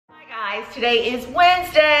guys, today is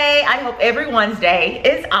Wednesday. I hope everyone's day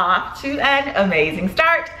is off to an amazing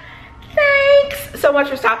start. Thanks so much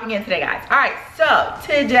for stopping in today, guys. All right, so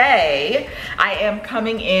today I am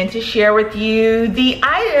coming in to share with you the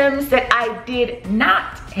items that I did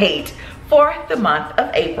not hate for the month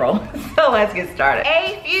of April. So let's get started.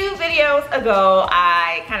 A few videos ago,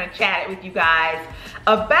 I kind of chatted with you guys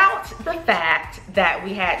about the fact that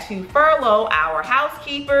we had to furlough our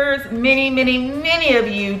housekeepers. Many of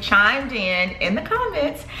you chimed in the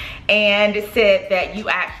comments and said that you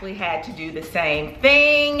actually had to do the same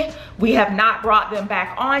thing. We have not brought them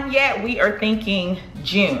back on yet. We are thinking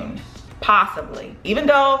June, possibly. Even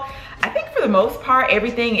though I think for the most part,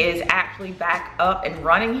 everything is actually back up and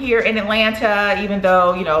running here in Atlanta, even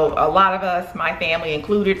though, you know, a lot of us, my family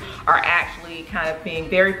included, are actually kind of being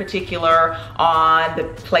very particular on the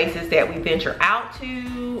places that we venture out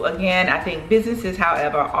to. Again, I think businesses,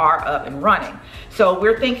 however, are up and running. So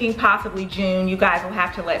we're thinking possibly June. You guys will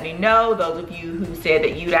have to let me know. Those of you who said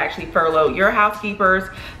that you'd actually furlough your housekeepers,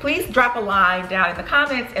 please drop a line down in the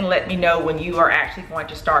comments and let me know when you are actually going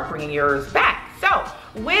to start bringing yours back. So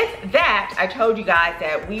with that, I told you guys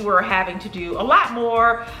that we were having to do a lot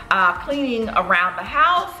more cleaning around the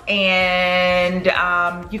house, and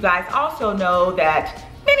you guys also know that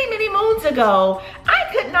many moons ago, I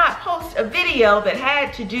could not post a video that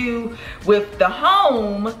had to do with the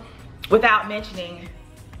home without mentioning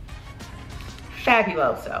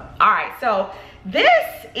Fabuloso. All right, so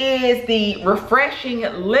this is the refreshing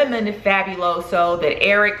lemon Fabuloso that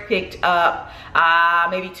Eric picked up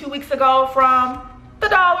maybe 2 weeks ago from the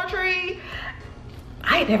Dollar Tree.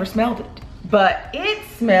 I had never smelled it, but it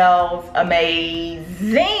smells amazing.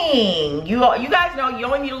 You guys know you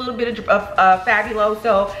only need a little bit of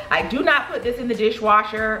Fabuloso. I do not put this in the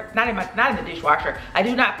dishwasher, not in the dishwasher. I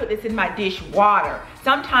do not put this in my dishwater.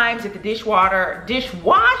 Sometimes if the dishwasher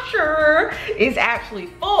is actually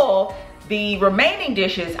full, the remaining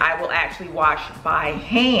dishes I will actually wash by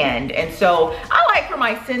hand. And so I like for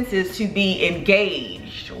my senses to be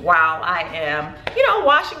engaged while I am, you know,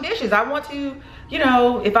 washing dishes. I want to, you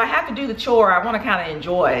know, if I have to do the chore, I want to kind of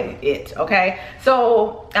enjoy it, okay?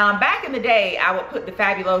 So back in the day, I would put the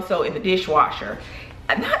Fabuloso in the dishwasher.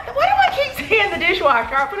 Why do I keep saying the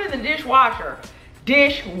dishwasher? I put it in the dishwasher.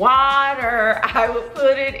 Dishwater. I would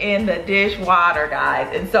put it in the dishwater,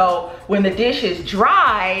 guys. And so when the dish is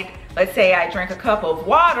dried, let's say I drank a cup of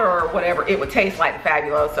water or whatever, it would taste like the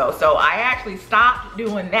Fabuloso. So I actually stopped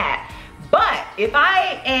doing that. But if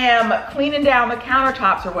I am cleaning down the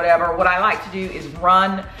countertops or whatever, what I like to do is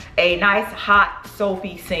run a nice hot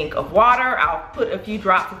soapy sink of water. I'll put a few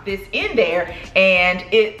drops of this in there and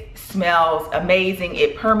it smells amazing.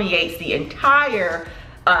 It permeates the entire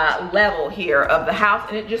level here of the house,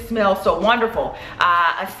 and it just smells so wonderful.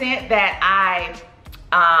 A scent that I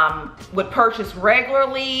would purchase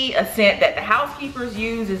regularly, a scent that the housekeepers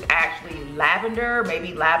use, is actually lavender.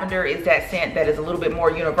 Maybe lavender is that scent that is a little bit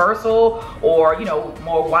more universal or, you know,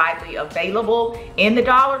 more widely available in the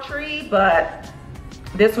Dollar Tree. But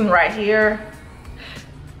this one right here,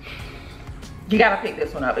 you gotta pick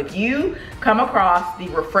this one up. If you come across the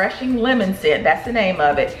refreshing lemon scent, that's the name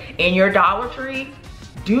of it, in your Dollar Tree,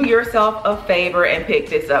 do yourself a favor and pick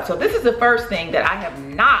this up. So this is the first thing that I have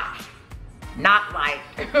not liked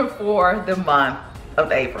for the month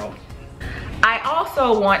of April. I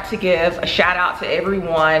also want to give a shout out to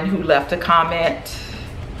everyone who left a comment.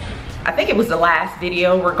 I think it was the last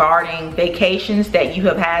video regarding vacations that you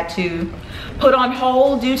have had to put on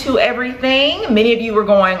hold due to everything. Many of you were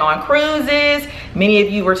going on cruises. Many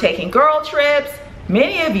of you were taking girl trips.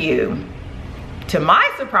 Many of you, to my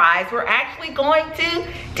surprise, we're actually going to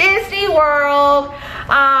Disney World.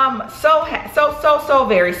 So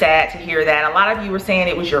very sad to hear that. A lot of you were saying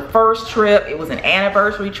it was your first trip. It was an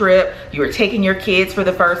anniversary trip. You were taking your kids for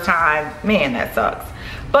the first time. Man, that sucks.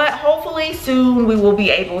 But hopefully soon we will be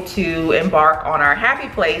able to embark on our happy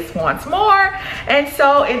place once more. And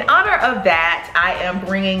so in honor of that, I am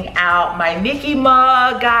bringing out my Mickey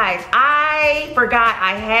mug. Guys, I forgot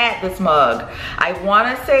I had this mug. I want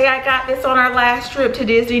to say I got this on our last trip to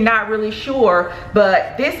Disney, not really sure,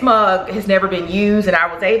 but this mug has never been used, and I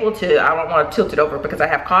was able to, I don't want to tilt it over because I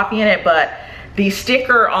have coffee in it, but the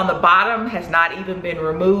sticker on the bottom has not even been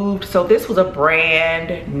removed. So this was a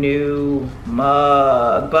brand new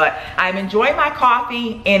mug, but I'm enjoying my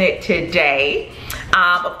coffee in it today.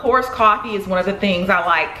 Of course, coffee is one of the things I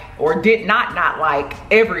like, or did not like,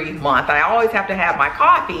 every month. I always have to have my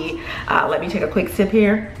coffee. Let me take a quick sip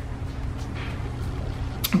here.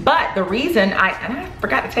 But the reason I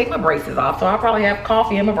forgot to take my braces off, so I'll probably have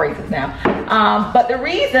coffee in my braces now. But the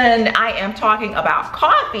reason I am talking about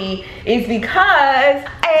coffee is because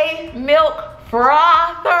a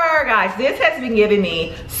frother, guys. This has been giving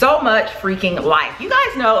me so much freaking life. You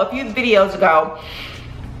guys know a few videos ago,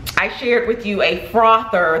 I shared with you a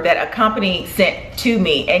frother that a company sent to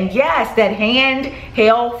me. And yes, that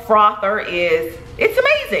handheld frother it's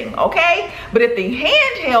amazing, okay? But if the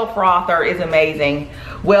handheld frother is amazing,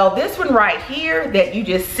 well, this one right here that you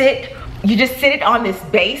just sit it on this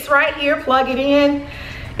base right here, plug it in,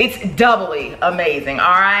 it's doubly amazing, all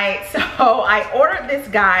right? So I ordered this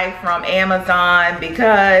guy from Amazon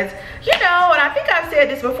because, you know, and I think I've said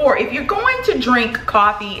this before, if you're going to drink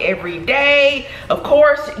coffee every day, of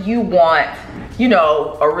course you want, you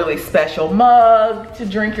know, a really special mug to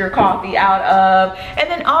drink your coffee out of. And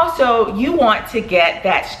then also you want to get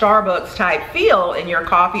that Starbucks type feel in your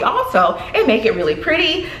coffee also and make it really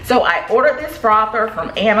pretty. So I ordered this frother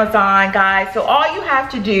from Amazon, guys. So all you have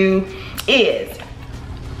to do is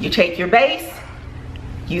you take your base,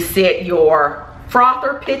 you sit your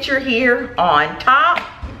frother pitcher here on top,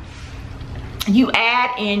 you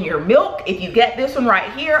add in your milk. If you get this one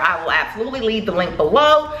right here, I will absolutely leave the link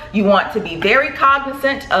below. You want to be very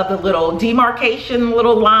cognizant of the little demarcation,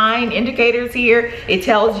 little line indicators here. It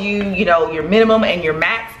tells you, you know, your minimum and your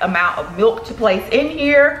max amount of milk to place in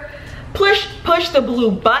here. Push the blue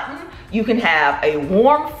button. You can have a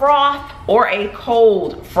warm froth or a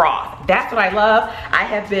cold froth. That's what I love. I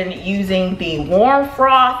have been using the warm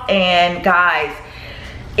froth, and guys,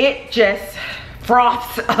 it just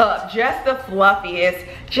froths up, just the fluffiest,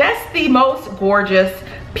 just the most gorgeous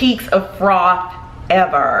peaks of froth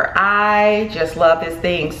ever. I just love this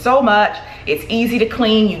thing so much. It's easy to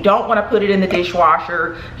clean. You don't want to put it in the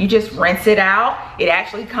dishwasher. You just rinse it out. It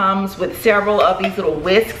actually comes with several of these little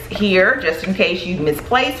whisks here, just in case you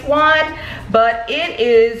misplace one. But it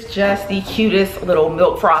is just the cutest little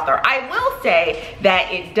milk frother. I will say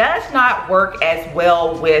that it does not work as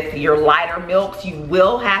well with your lighter milks. You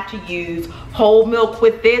will have to use whole milk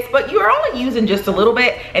with this, but you're only using just a little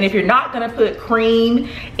bit. And if you're not gonna put cream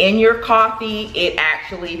in your coffee, it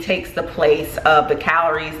actually takes the place of the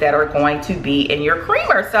calories that are going to be in your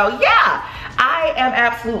creamer. So yeah, I am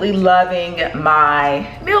absolutely loving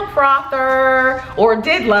my milk frother, or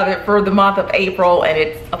did love it for the month of April, and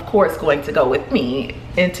it's of course going to go with me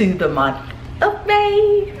into the month of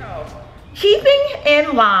May. Keeping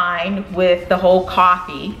in line with the whole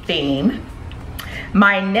coffee theme,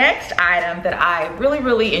 my next item that I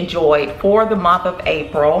really enjoyed for the month of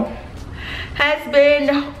April has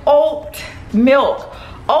been oat milk.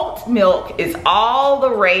 Oat milk is all the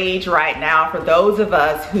rage right now for those of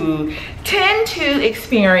us who tend to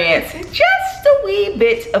experience just a wee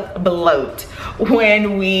bit of bloat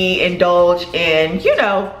when we indulge in, you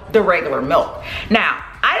know, the regular milk. Now,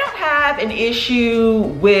 I don't have an issue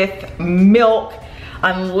with milk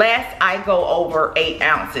unless I go over 8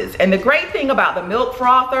 ounces. And the great thing about the milk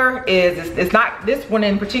frother is it's not, this one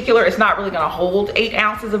in particular, it's not really gonna hold 8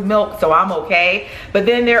 ounces of milk, so I'm okay. But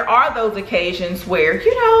then there are those occasions where,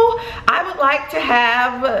 you know, I would like to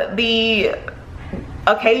have the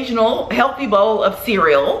occasional healthy bowl of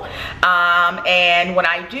cereal. And when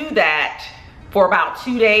I do that for about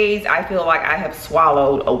 2 days, I feel like I have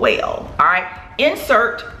swallowed a whale, all right?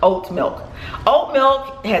 Insert oat milk. Oat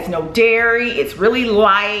milk has no dairy, it's really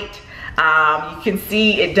light. You can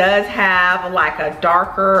see it does have like a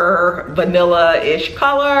darker vanilla-ish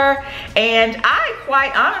color, and I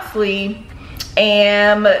quite honestly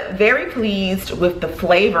am very pleased with the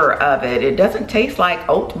flavor of it. It doesn't taste like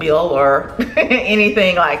oatmeal or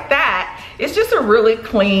anything like that. It's just a really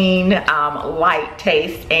clean, light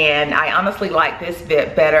taste, and I honestly like this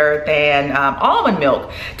bit better than almond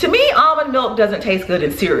milk. To me, almond milk doesn't taste good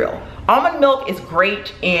in cereal. Almond milk is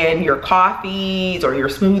great in your coffees or your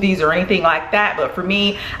smoothies or anything like that, but for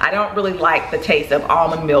me, I don't really like the taste of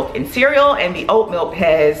almond milk in cereal, and the oat milk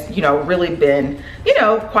has, you know, really been, you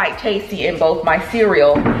know, quite tasty in both my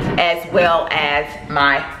cereal as well as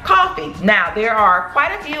my coffee. Now, there are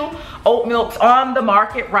quite a few oat milks on the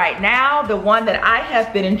market right now. The one that I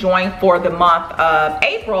have been enjoying for the month of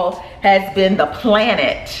April has been the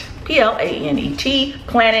Planet, P-L-A-N-E-T,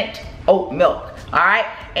 Planet oat milk. All right,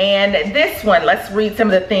 and this one, let's read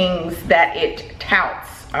some of the things that it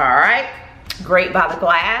touts. All right, great by the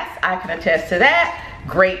glass, I can attest to that.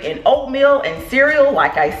 Great in oatmeal and cereal,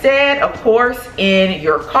 like I said, of course, in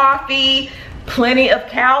your coffee. Plenty of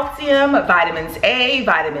calcium, vitamins A,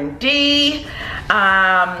 vitamin D.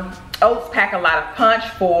 Oats pack a lot of punch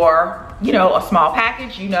for, you know, a small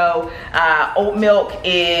package. You know, oat milk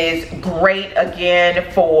is great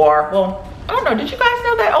again for, well, I don't know, did you guys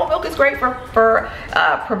know that oat milk is great for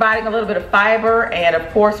providing a little bit of fiber and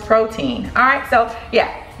of course protein? All right, so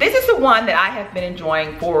yeah, this is the one that I have been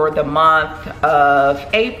enjoying for the month of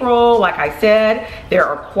April. Like I said, there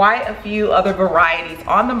are quite a few other varieties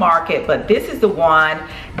on the market, but this is the one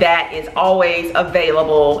that is always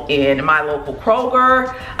available in my local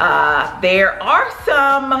Kroger. There are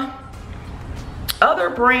some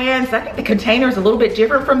other brands. I think the container is a little bit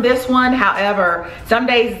different from this one. However, some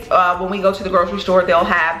days when we go to the grocery store, they'll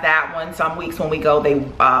have that one. Some weeks when we go, they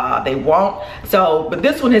won't. So, but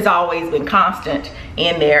this one has always been constant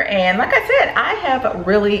in there. And like I said, I have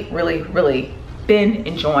really been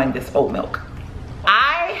enjoying this oat milk.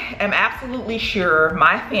 I am absolutely sure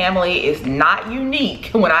my family is not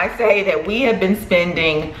unique when I say that we have been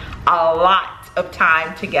spending a lot of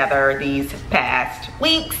time together these past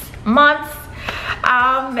weeks, months.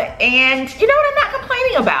 And you know what, I'm not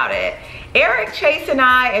complaining about it. Eric, Chase, and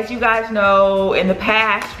I, as you guys know, in the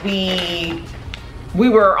past, we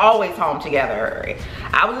were always home together.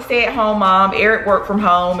 I was a stay-at-home mom, Eric worked from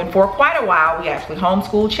home, and for quite a while, we actually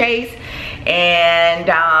homeschooled Chase. And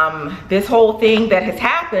this whole thing that has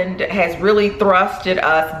happened has really thrusted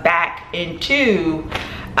us back into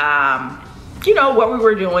you know, what we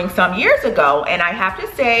were doing some years ago, and I have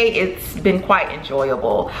to say it's been quite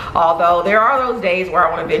enjoyable. Although there are those days where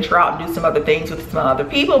I want to venture out and do some other things with some other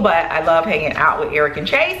people, but I love hanging out with Eric and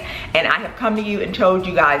Chase. And I have come to you and told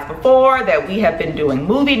you guys before that we have been doing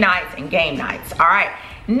movie nights and game nights. All right,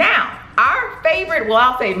 now our favorite, well,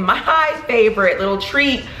 I'll say my favorite little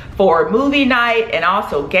treat for movie night and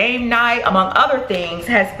also game night, among other things,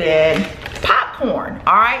 has been popcorn.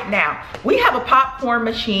 All right, now we have a popcorn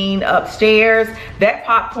machine upstairs. That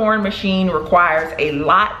popcorn machine requires a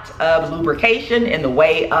lot of lubrication in the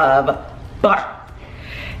way of butter.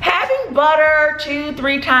 Having butter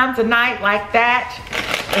 2-3 times a night like that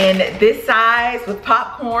in this size with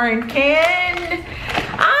popcorn can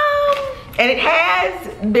and it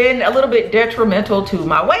has been a little bit detrimental to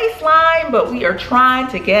my waistline, but we are trying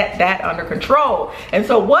to get that under control. And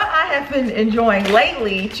so what I have been enjoying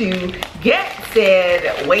lately to get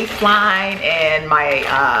said waistline and my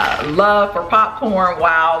love for popcorn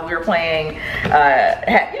while we're playing,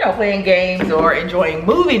 you know, playing games or enjoying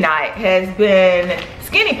movie night has been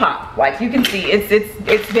Skinny Pop. Like you can see,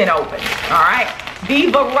 it's been open. All right, the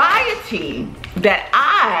variety that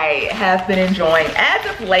I have been enjoying as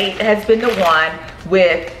of late has been the one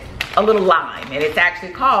with a little lime, and it's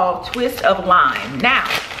actually called Twist of Lime. Now,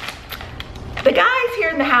 the guys here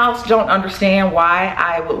in the house don't understand why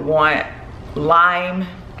I would want lime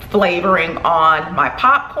flavoring on my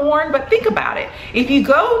popcorn, but think about it. If you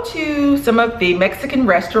go to some of the Mexican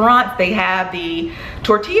restaurants, they have the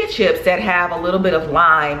tortilla chips that have a little bit of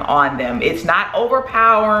lime on them. It's not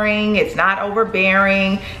overpowering, it's not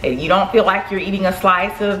overbearing, and you don't feel like you're eating a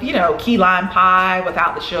slice of, you know, key lime pie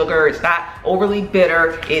without the sugar. It's not overly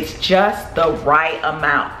bitter. It's just the right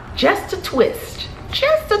amount, just a twist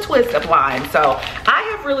of lime. So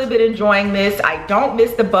I have really been enjoying this. I don't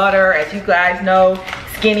miss the butter. As you guys know,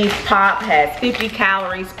 Skinny Pop has 50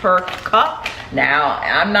 calories per cup. Now,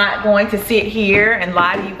 I'm not going to sit here and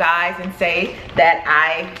lie to you guys and say that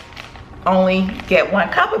I only get 1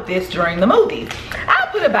 cup of this during the movie.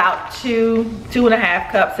 I'll put about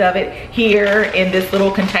 2.5 cups of it here in this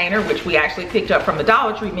little container, which we actually picked up from the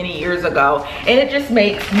Dollar Tree many years ago, and it just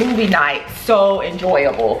makes movie night so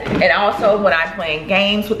enjoyable. And also when I'm playing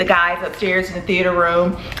games with the guys upstairs in the theater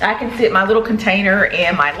room, I can sit my little container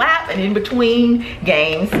in my lap, and in between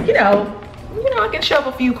games, you know, I can shove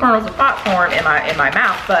a few kernels of popcorn in my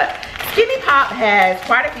mouth. But Skinny Pop has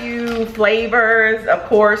quite a few flavors. Of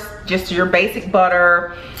course, just your basic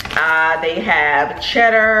butter. They have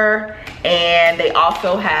cheddar, and they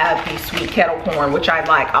also have the sweet kettle corn, which I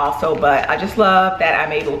like also. But I just love that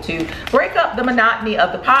I'm able to break up the monotony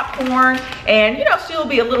of the popcorn and, you know, still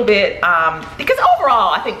be a little bit, because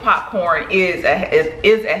overall I think popcorn is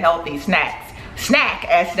a healthy snack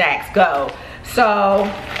as snacks go. So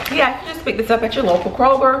yeah, you just pick this up at your local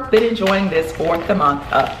Kroger. Been enjoying this for the month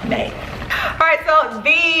of May. All right, so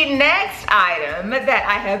the next item that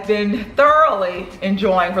I have been thoroughly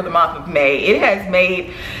enjoying for the month of May, it has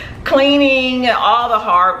made cleaning all the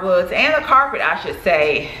hardwoods and the carpet, I should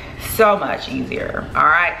say, so much easier. All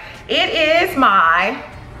right, it is my,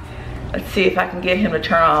 let's see if I can get him to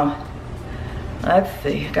turn on. Let's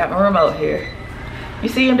see, got my remote here. You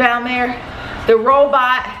see him down there? The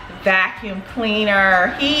robot vacuum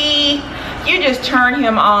cleaner. You just turn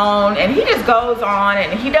him on and he just goes on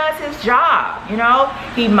and he does his job. You know,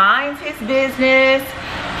 he minds his business.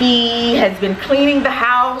 He has been cleaning the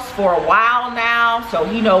house for a while now, so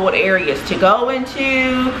he knows what areas to go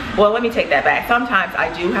into. Well, let me take that back. Sometimes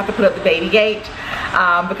I do have to put up the baby gate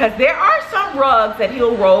because there are some rugs that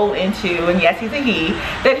he'll roll into, and yes, he's a he,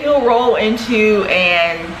 that he'll roll into,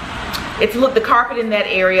 and it's look the carpet in that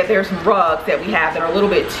area. There's some rugs that we have that are a little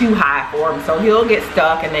bit too high for him, so he'll get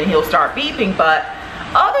stuck and then he'll start beeping. But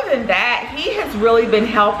other than that, he has really been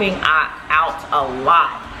helping out a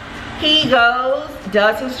lot. He goes,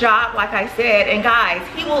 does his job, like I said, and guys,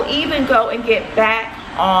 he will even go and get back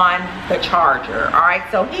on the charger. All right,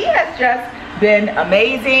 so he has just been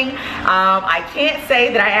amazing. I can't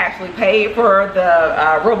say that I actually paid for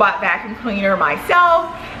the robot vacuum cleaner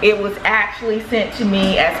myself. It was actually sent to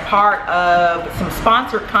me as part of some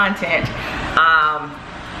sponsored content.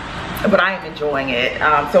 But I am enjoying it.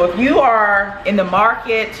 So if you are in the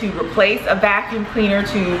market to replace a vacuum cleaner,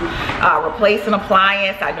 to replace an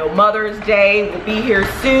appliance, I know Mother's Day will be here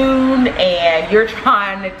soon, and you're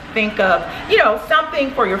trying to think of, you know, something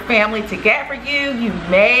for your family to get for you, you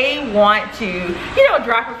may want to, you know,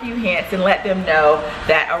 drop a few hints and let them know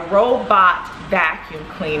that a robot vacuum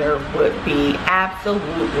cleaner would be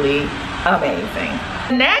absolutely amazing.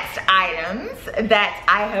 The next items that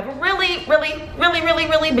I have really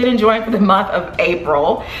been enjoying for the month of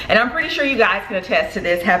April, and I'm pretty sure you guys can attest to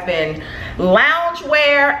this, have been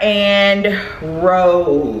loungewear and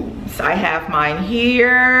robes. I have mine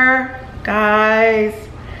here, guys.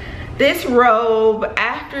 This robe,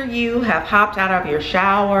 after you have hopped out of your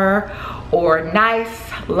shower or a nice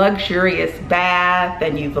luxurious bath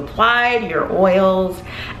and you've applied your oils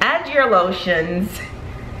and your lotions,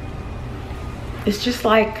 it's just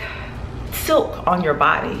like silk on your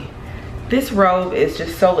body. This robe is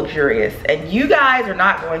just so luxurious, and you guys are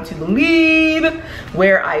not going to believe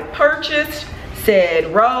where I purchased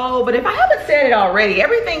said robe. But if I haven't said it already,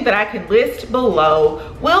 everything that I can list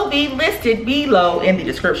below will be listed below in the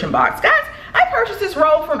description box. Guys, I purchased this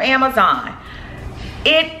robe from Amazon.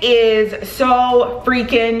 It is so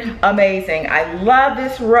freaking amazing. I love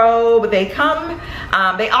this robe. They come,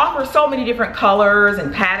 they offer so many different colors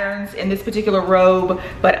and patterns in this particular robe,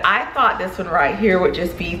 but I thought this one right here would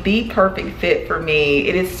just be the perfect fit for me.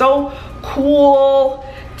 It is so cool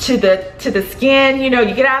to the skin. You know,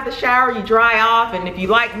 you get out of the shower, you dry off, and if you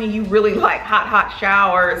like me, you really like hot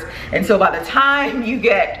showers. And so by the time you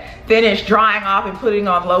get finished drying off and putting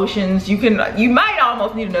on lotions, you might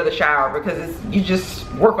almost need another shower because you just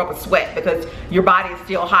work up a sweat because your body is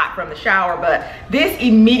still hot from the shower. But this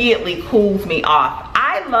immediately cools me off.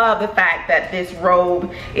 I love the fact that this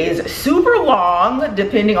robe is super long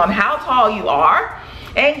depending on how tall you are,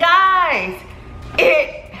 and guys,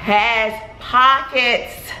 it has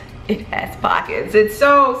pockets. It has pockets. It's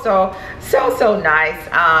so nice.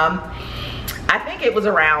 I think it was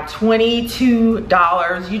around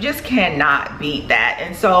 $22. You just cannot beat that.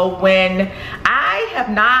 And so when I have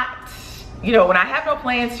not, you know, when I have no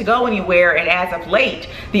plans to go anywhere, and as of late,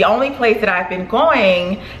 the only place that I've been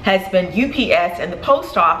going has been UPS and the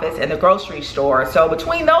post office and the grocery store. So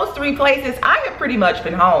between those three places, I have pretty much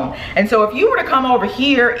been home. And so if you were to come over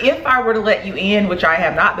here, if I were to let you in, which I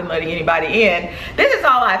have not been letting anybody in, this is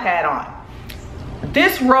all I've had on.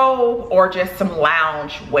 This robe or just some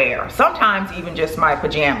lounge wear. Sometimes even just my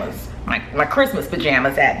pajamas, my Christmas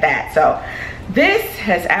pajamas at that. So this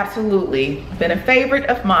has absolutely been a favorite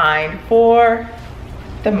of mine for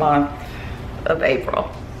the month of April.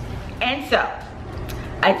 And so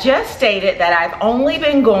I just stated that I've only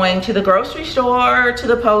been going to the grocery store, to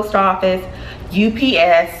the post office,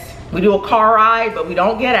 UPS. We do a car ride, but we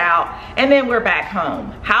don't get out, and then we're back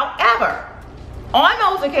home. However, on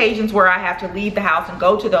those occasions where I have to leave the house and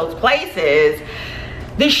go to those places,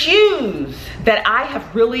 the shoes that I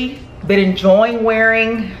have really been enjoying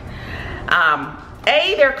wearing,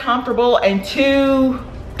 A, they're comfortable, and two,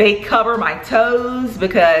 they cover my toes,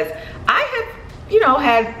 because I have, you know,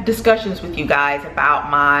 had discussions with you guys about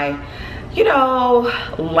my, you know,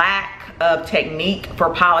 lack of technique for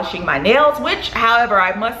polishing my nails, which, however,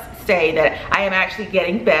 I must say that I am actually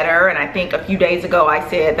getting better. And I think a few days ago I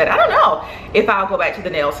said that I don't know if I'll go back to the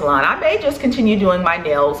nail salon. I may just continue doing my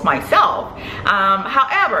nails myself.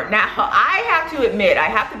 However, now I have to admit, I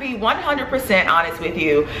have to be 100% honest with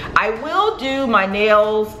you. I will do my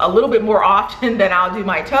nails a little bit more often than I'll do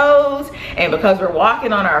my toes. And because we're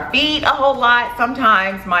walking on our feet a whole lot,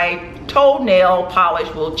 sometimes my toenail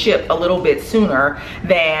polish will chip a little bit sooner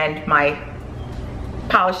than my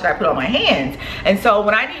polish that I put on my hands. And so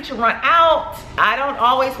when I need to run out, I don't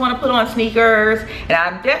always want to put on sneakers, and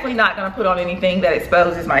I'm definitely not going to put on anything that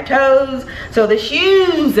exposes my toes. So the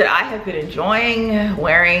shoes that I have been enjoying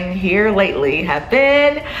wearing here lately have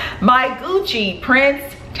been my Gucci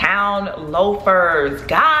Prince PRINCETOWN loafers.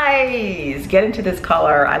 Guys, get into this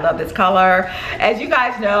color. I love this color. As you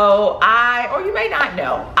guys know, or you may not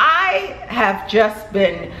know, I have just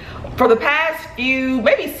been, for the past few,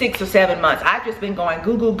 maybe 6 or 7 months, I've just been going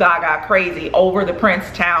goo goo gaga crazy over the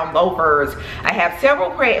PRINCETOWN loafers. I have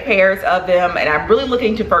several pairs of them, and I'm really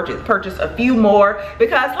looking to purchase a few more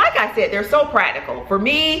because, like I said, they're so practical. For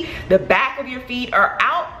me, the back of your feet are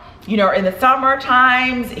out, you know, in the summer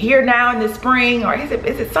times, here now in the spring, or is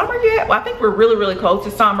it summer yet? Well, I think we're really close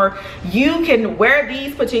to summer. You can wear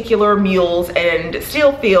these particular mules and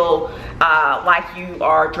still feel like you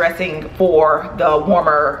are dressing for the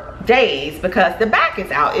warmer days because the back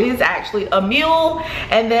is out. It is actually a mule.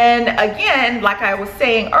 And then again, like I was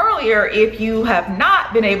saying earlier, if you have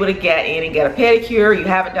not been able to get in and get a pedicure, you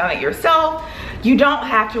haven't done it yourself, you don't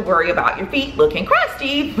have to worry about your feet looking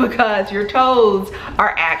crusty because your toes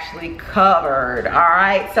are actually covered. All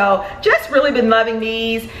right, so just really been loving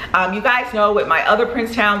these. You guys know with my other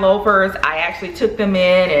PRINCETOWN loafers, I actually took them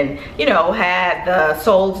in and, you know, had the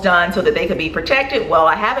soles done so that they could be protected. Well,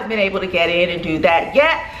 I haven't been able to get in and do that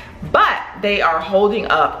yet, but they are holding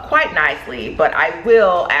up quite nicely. But I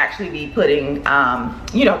will actually be putting,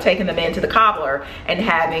 you know, taking them into the cobbler and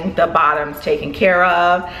having the bottoms taken care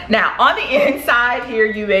of. Now, on the inside here,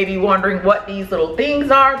 you may be wondering what these little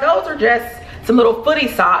things are. Those are just some little footy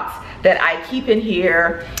socks that I keep in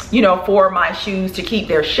here, you know, for my shoes to keep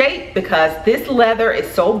their shape, because this leather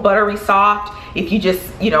is so buttery soft. If you just,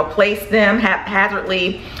 you know, place them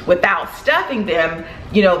haphazardly without stuffing them,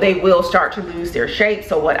 you know, they will start to lose their shape.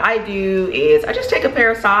 So what I do is I just take a pair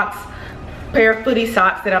of footy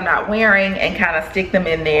socks that I'm not wearing and kind of stick them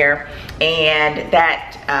in there, and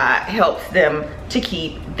that helps them to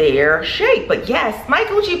keep their shape. But yes, my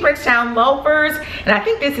Gucci PRINCETOWN loafers, and I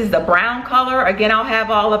think this is the brown color. Again, I'll have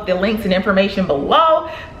all of the links and information below,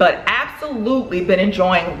 but absolutely been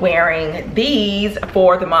enjoying wearing these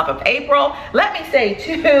for the month of April. Let me say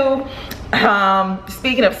too,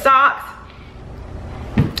 speaking of socks,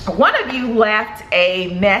 one of you left a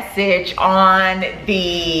message on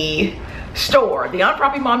the store, the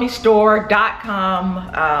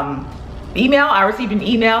THEUNFRUMPYMOMMYSTORE.com email. I received an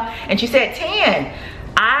email and she said, Tan,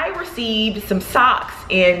 I received some socks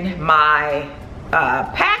in my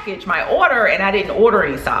package, my order, and I didn't order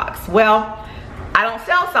any socks. Well, I don't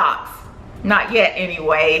sell socks. Not yet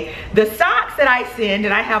anyway. The socks that I send,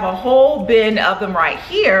 and I have a whole bin of them right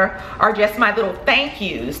here, are just my little thank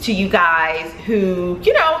yous to you guys who,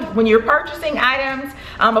 you know, when you're purchasing items,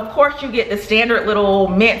 of course you get the standard little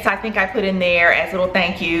mints I think I put in there as little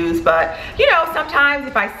thank yous, but you know, sometimes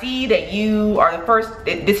if I see that you are the first,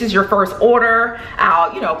 this is your first order,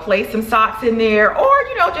 I'll, you know, place some socks in there, or,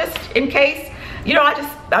 you know, just in case, you know,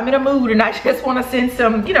 I'm in a mood and I just want to send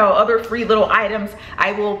some, you know, other free little items,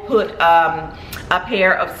 I will put a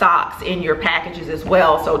pair of socks in your packages as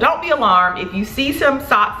well. So don't be alarmed if you see some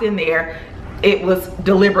socks in there. It was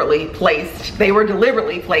deliberately placed. They were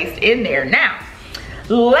deliberately placed in there. Now,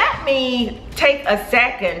 let me take a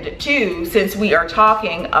second too, since we are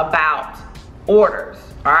talking about orders.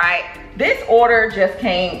 All right, this order just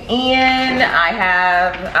came in. I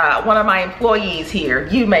have one of my employees here,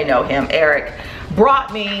 you may know him, Eric,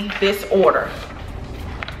 brought me this order.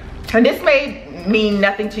 And this may mean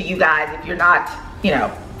nothing to you guys if you're not, you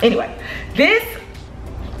know, anyway. This,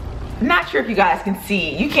 I'm not sure if you guys can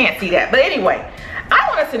see, you can't see that, but anyway, I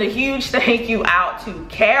want to send a huge thank you out to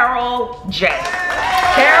Carol J.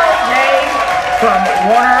 Carol J from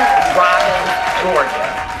Warner Robins, Georgia.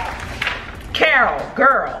 Carol,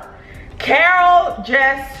 girl. Carol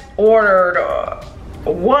just ordered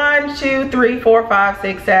 1, 2, 3, 4, 5,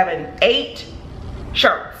 6, 7, 8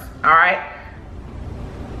 shirts, all right?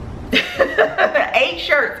 8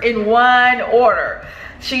 shirts in one order.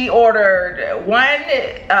 She ordered 1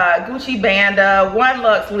 Gucci Banda, 1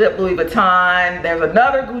 Luxe Lip Louis Vuitton. There's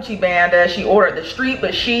another Gucci Banda. She ordered the Street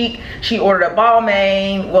But Chic. She ordered a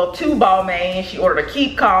Balmain, well, 2 Balmain. She ordered a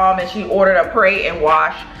Keep Calm, and she ordered a Pray and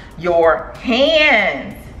Wash Your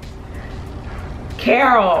Hands.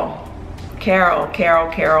 Carol,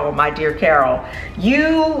 my dear Carol,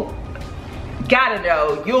 you gotta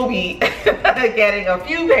know you'll be getting a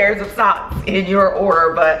few pairs of socks in your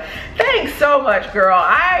order, but thanks so much, girl.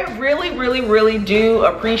 I really do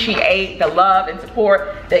appreciate the love and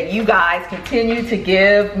support that you guys continue to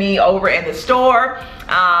give me over in the store.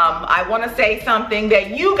 I want to say something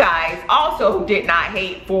that you guys also did not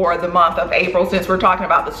hate for the month of April, since we're talking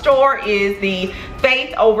about the store, is the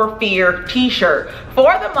Faith Over Fear t-shirt.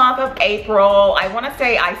 For the month of April, I want to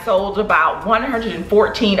say I sold about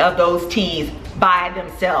 114 of those tees by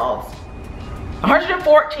themselves.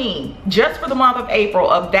 114 just for the month of April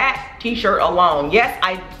of that t-shirt alone. Yes,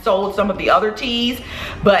 I sold some of the other tees,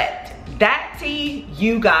 but that tee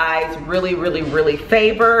you guys really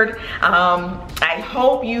favored. I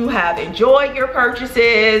hope you have enjoyed your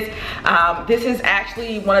purchases. This is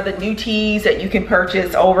actually one of the new tees that you can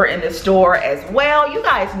purchase over in the store as well. You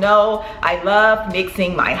guys know I love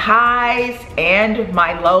mixing my highs and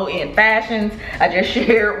my low-end fashions. I just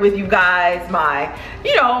shared with you guys my,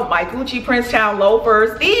 you know, my Gucci PRINCETOWN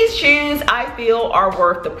loafers. These shoes I feel are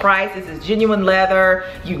worth the price. This is genuine leather.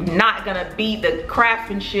 You're not gonna beat the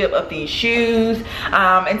craftsmanship of these shoes.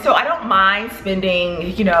 And so I don't mind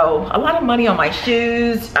spending, you know, a lot of money on my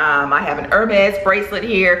shoes. I have an Hermes bracelet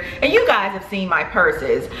here, and you guys have seen my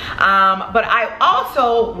purses. But I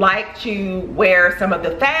also like to wear some of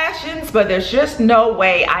the fashions, but there's just no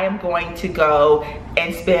way I am going to go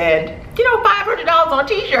and spend, you know, $500 on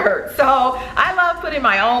t-shirts. So I love putting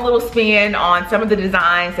my own little spin on some of the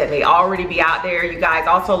designs that may already be out there. You guys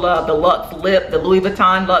also love the Luxe Lip, the Louis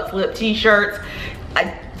Vuitton Luxe Lip t-shirts.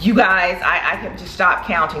 You guys, I have just stopped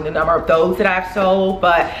counting the number of those that I've sold,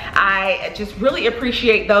 but I just really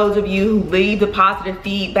appreciate those of you who leave the positive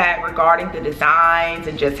feedback regarding the designs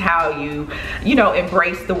and just how you know,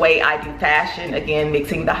 embrace the way I do fashion. Again,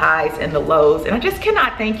 mixing the highs and the lows. And I just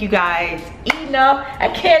cannot thank you guys enough. I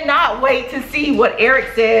cannot wait to see what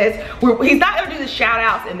Eric says. He's not gonna do the shout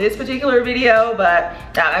outs in this particular video, but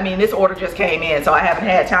I mean, this order just came in, so I haven't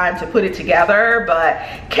had time to put it together. But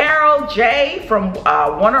Carol J from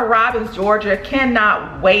Warner Robins, Georgia,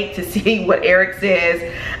 cannot wait to see what Eric says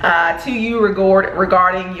to you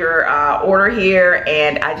regarding your order here.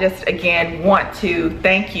 And I just again want to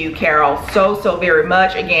thank you, Carol, so very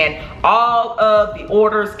much. Again, all of the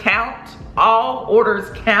orders count. All orders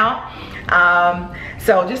count.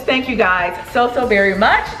 So just thank you guys so very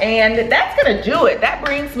much. And that's gonna do it. That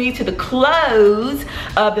brings me to the close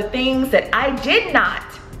of the things that I did not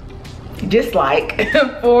dislike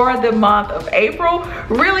for the month of April.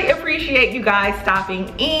 Really appreciate you guys stopping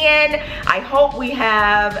in. I hope we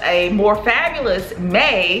have a more fabulous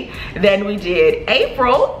May than we did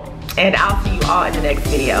April, and I'll see you all in the next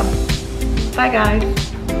video. Bye guys.